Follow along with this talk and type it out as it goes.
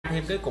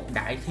thêm cái cục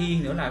đại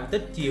thiên nữa là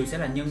Tích Triều sẽ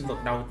là nhân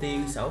vật đầu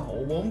tiên sở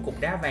hữu 4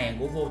 cục đá vàng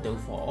của vô tự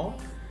phổ,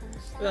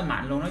 rất là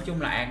mạnh luôn. Nói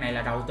chung là ạc này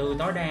là đầu tư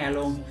tối đa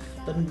luôn.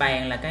 Tinh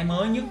bàn là cái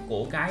mới nhất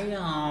của cái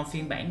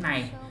phiên bản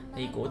này,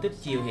 thì của Tích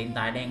Triều hiện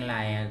tại đang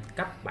là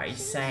cấp 7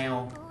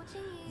 sao,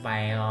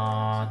 và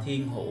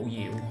thiên hụ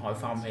diệu hội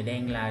phòng thì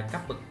đang là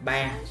cấp bậc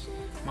 3.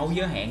 Máu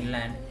giới hạn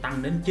là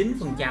tăng đến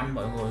 9%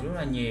 mọi người, rất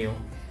là nhiều.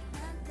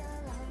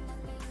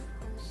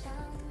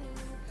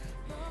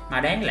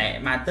 Mà đáng lẽ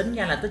mà tính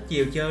ra là Tích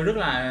Triều chơi rất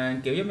là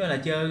kiểu giống như là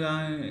chơi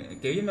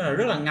kiểu giống như là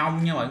rất là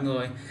ngông nha mọi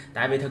người.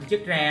 Tại vì thực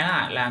chất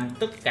ra là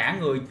tất cả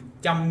người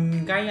trong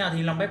cái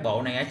Thiên Long Bát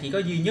Bộ này chỉ có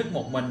duy nhất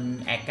một mình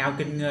ạc cao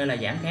kinh nghê là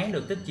giảm kháng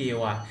được Tích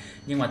Triều à.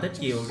 Nhưng mà Tích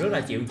Triều rất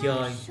là chịu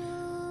chơi,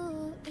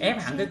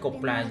 ép hẳn cái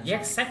cục là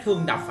giác sát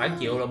thương độc phải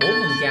chịu là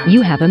 4%.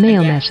 You have a mail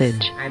message.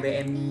 Hai bên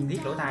em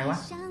điếc lỗ tai quá.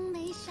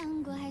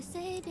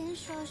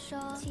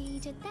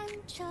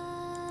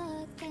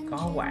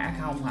 Có quả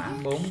không hả?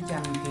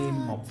 400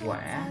 kim một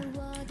quả,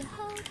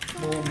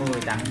 mua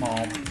 10 tặng 1.